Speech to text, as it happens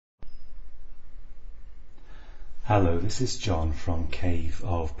Hello, this is John from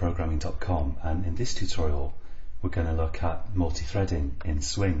caveofprogramming.com, and in this tutorial we're going to look at multi-threading in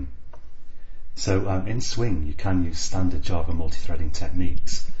Swing. So in Swing you can use standard Java multi-threading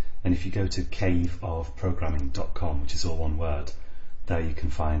techniques, and if you go to caveofprogramming.com, which is all one word, there you can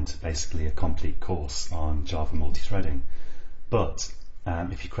find basically a complete course on Java multi-threading. But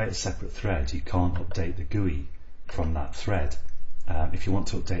if you create a separate thread, you can't update the GUI from that thread. If you want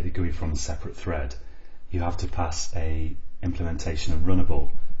to update the GUI from a separate thread, you have to pass a implementation of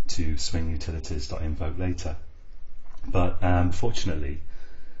runnable to swingutilities.invoke later. But fortunately,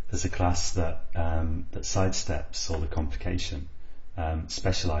 there's a class that sidesteps all the complication,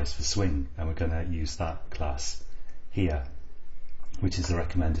 specialized for Swing, and we're going to use that class here, which is the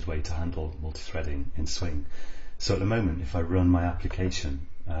recommended way to handle multi-threading in Swing. So at the moment, if I run my application,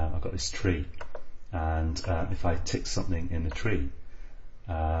 I've got this tree, and if I tick something in the tree,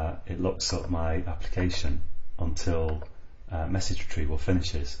 it looks up my application until message retrieval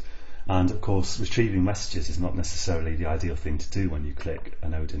finishes. And of course, retrieving messages is not necessarily the ideal thing to do when you click a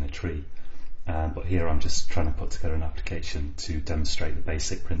node in a tree. But here I'm just trying to put together an application to demonstrate the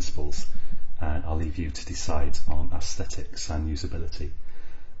basic principles, and I'll leave you to decide on aesthetics and usability.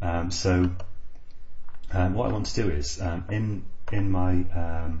 So what I want to do is, in my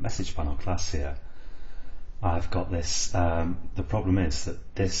message panel class here, I've got this, the problem is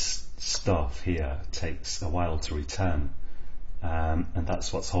that this stuff here takes a while to return, and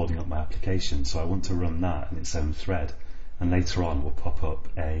that's what's holding up my application. So I want to run that in its own thread, and later on we'll pop up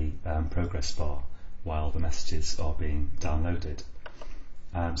a progress bar while the messages are being downloaded.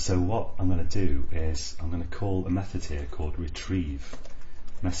 So what I'm going to do is I'm going to call a method here called retrieve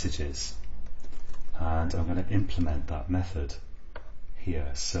messages, and I'm going to implement that method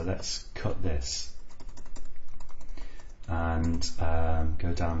here. So let's cut this and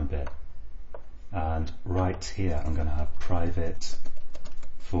go down a bit, and right here I'm going to have private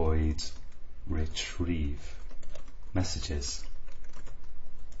void retrieve messages,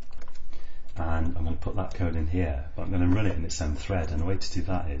 and I'm going to put that code in here, but I'm going to run it in its own thread. And the way to do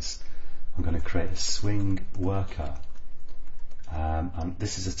that is I'm going to create a swing worker, and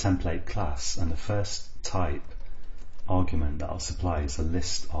this is a template class, and the first type argument that I'll supply is a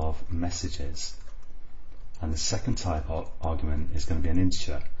list of messages, and the second type of argument is going to be an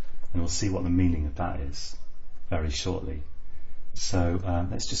integer, and we'll see what the meaning of that is very shortly. So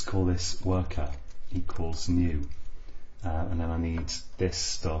let's just call this worker equals new, and then I need this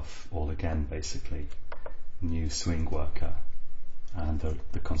stuff all again, basically new swing worker, and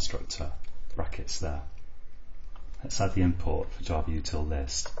the constructor brackets there. Let's add the import for Java util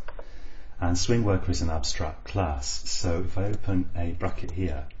list, and swing worker is an abstract class. So if I open a bracket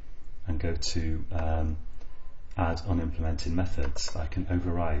here and go to add unimplemented methods, I can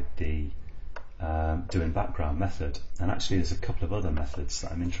override the doing background method, and actually there's a couple of other methods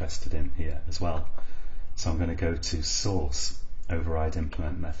that I'm interested in here as well. So I'm going to go to source, override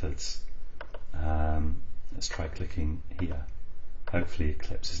implement methods. Let's try clicking here. Hopefully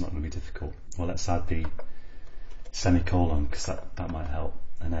Eclipse is not going to be difficult. Well, let's add the semicolon, because that might help,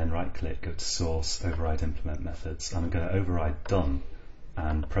 and then right click, go to source, override implement methods, and I'm going to override done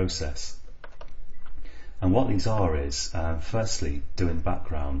and process. And what these are is, firstly, doing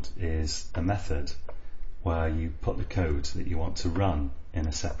background is a method where you put the code that you want to run in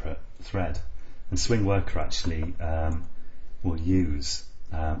a separate thread. And swing worker actually will use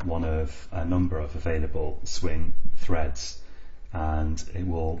one of a number of available swing threads, and it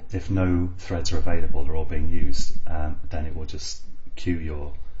will, if no threads are available, they're all being used, then it will just queue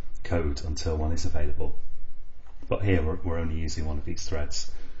your code until one is available. But here we're only using one of these threads,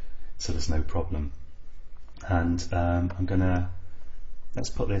 so there's no problem. And let's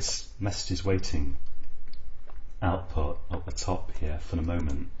put this messages waiting output up the top here for the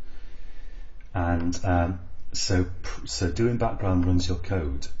moment. And so doing background runs your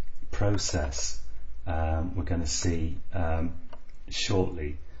code. Process, we're going to see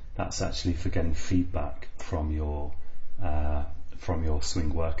shortly, that's actually for getting feedback from your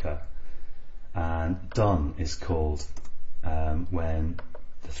swing worker. And done is called when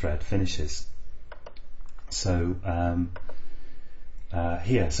the thread finishes. So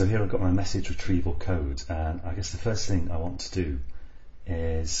here I've got my message retrieval code, and I guess the first thing I want to do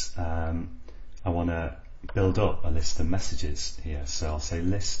is I want to build up a list of messages here. So I'll say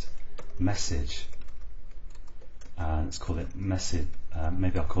list message, and let's call it message.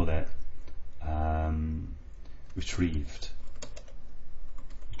 Maybe I'll call it retrieve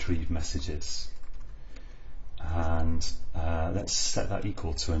messages, and let's set that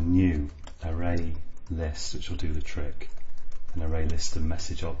equal to a new array list, which will do the trick, an array list of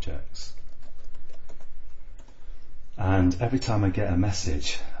message objects. And every time I get a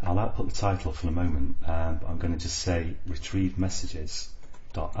message, I'll output the title for the moment, but I'm going to just say retrieve messages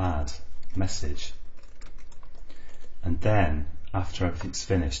dot add message, and then after everything's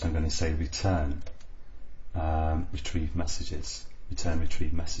finished I'm going to say return retrieve messages.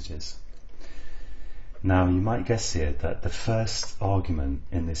 Now you might guess here that the first argument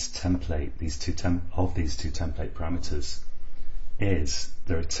in this template, these two template parameters, is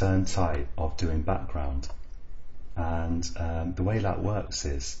the return type of doing background. And the way that works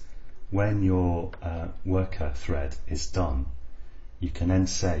is when your worker thread is done, you can then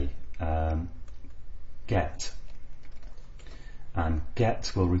say get, and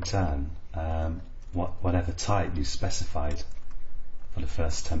get will return whatever type you specified for the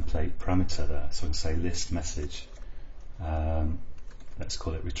first template parameter there. So I can say list message, let's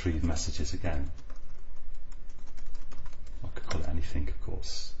call it retrieve messages again. I could call it anything, of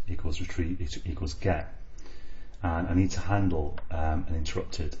course, equals retrieve equals get. And I need to handle an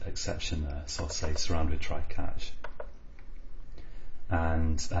interrupted exception there, so I'll say surround with try catch,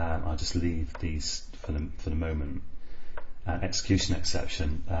 and I'll just leave these for the moment. Execution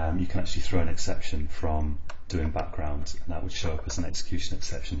exception, you can actually throw an exception from doing background, and that would show up as an execution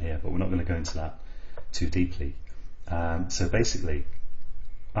exception here, but we're not going to go into that too deeply. So basically,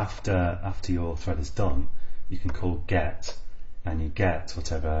 after your thread is done, you can call get, and you get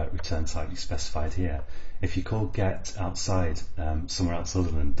whatever return type you specified here. If you call get outside somewhere else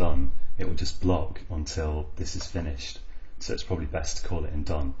other than done, it will just block until this is finished. So it's probably best to call it in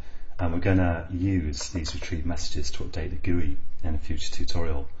done. And we're going to use these retrieve messages to update the GUI in a future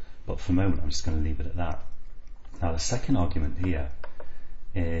tutorial, but for the moment I'm just going to leave it at that. Now the second argument here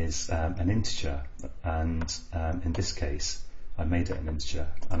is an integer, and in this case I made it an integer,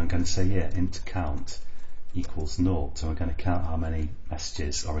 and I'm going to say here int count equals 0, so we're going to count how many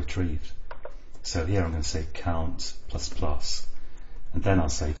messages are retrieved. So here I'm going to say count plus plus, and then I'll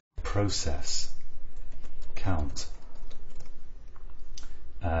say process count,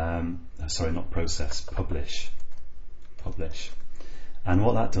 sorry, not process, publish, and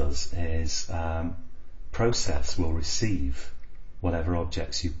what that does is process will receive whatever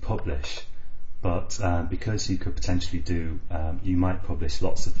objects you publish, but because you could potentially do, you might publish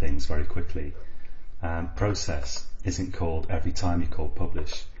lots of things very quickly. Process isn't called every time you call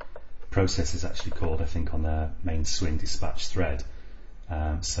publish. Process is actually called, I think, on the main swing dispatch thread,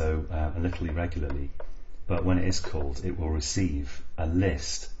 so a little irregularly, but when it is called it will receive a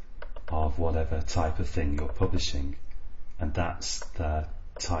list of whatever type of thing you're publishing, and that's the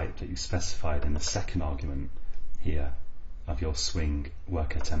type that you specified in the second argument here of your swing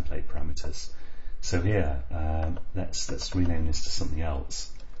worker template parameters. So here let's rename this to something else.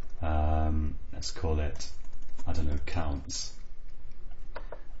 Let's call it, I don't know, counts,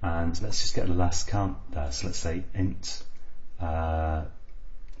 and let's just get the last count there. So let's say int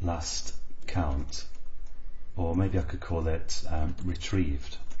last count, or maybe I could call it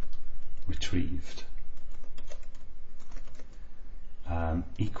retrieved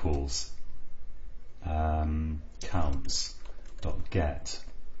equals counts dot get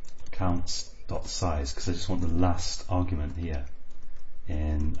counts dot size, because I just want the last argument here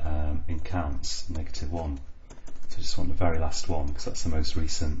in counts, -1. So I just want the very last one because that's the most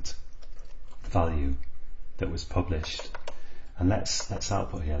recent value that was published. And let's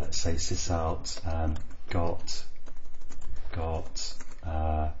output here. Let's say sysout got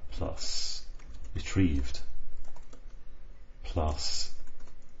plus retrieved plus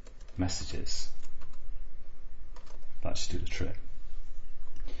messages. That should do the trick.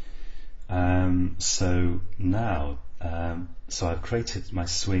 So now, so I've created my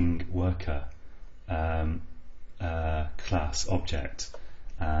swing worker class object,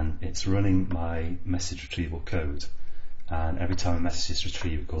 and it's running my message retrieval code, and every time a message is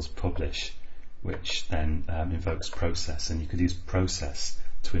retrieved it calls publish, which then invokes process, and you could use process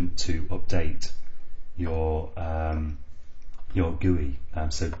to update your GUI.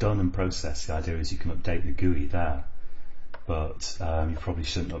 So done and process, the idea is you can update the GUI there, but you probably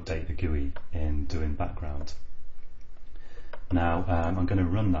shouldn't update the GUI in doing background. Now I'm going to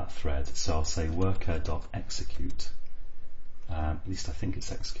run that thread, so I'll say worker.execute. At least I think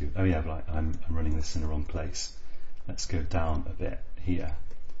it's execute. Oh yeah, right, I'm running this in the wrong place. Let's go down a bit here.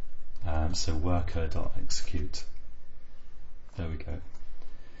 So worker.execute. There we go.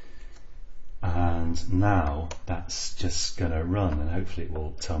 And now that's just going to run, and hopefully it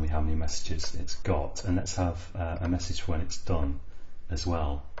will tell me how many messages it's got. And let's have a message when it's done as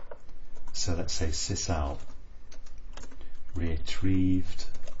well. So let's say sysout retrieved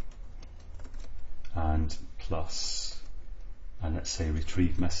and plus, and let's say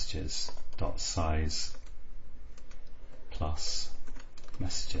retrieve messages dot size plus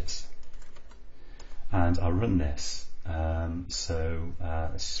messages, and I'll run this. Let's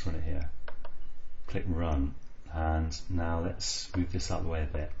just run it here. Click run, and now let's move this out of the way a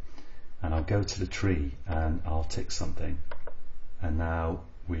bit, and I'll go to the tree and I'll tick something, and now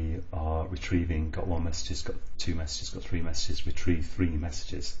we are retrieving, got 1 message, got 2 messages, got 3 messages, retrieve 3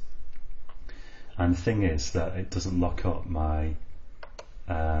 messages. And the thing is that it doesn't lock up my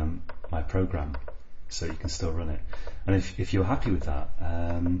my program, so you can still run it. And if you're happy with that,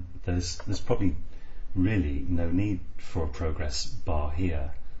 there's probably really no need for a progress bar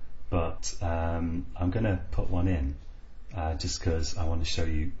here, but I'm going to put one in just because I want to show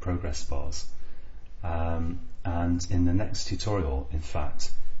you progress bars. And in the next tutorial, in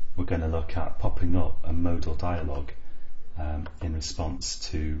fact, we're going to look at popping up a modal dialog in response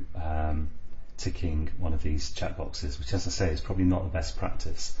to ticking one of these checkboxes, which, as I say, is probably not the best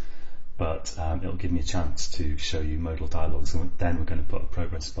practice, but it'll give me a chance to show you modal dialogues, and then we're going to put a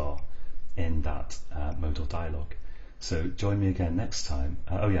progress bar in that modal dialog. So join me again next time.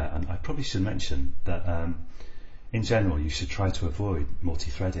 Oh yeah, and I probably should mention that in general you should try to avoid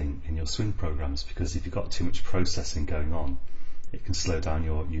multi-threading in your Swing programs, because if you've got too much processing going on, it can slow down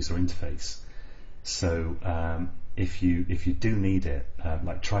your user interface. So if you do need it,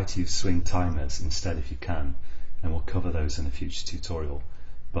 like try to use Swing timers instead if you can, and we'll cover those in a future tutorial.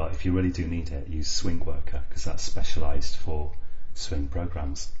 But if you really do need it, use SwingWorker, because that's specialized for Swing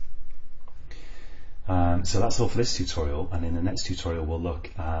programs. So that's all for this tutorial, and in the next tutorial we'll look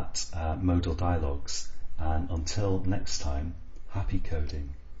at modal dialogues. And until next time, happy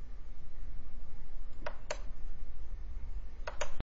coding.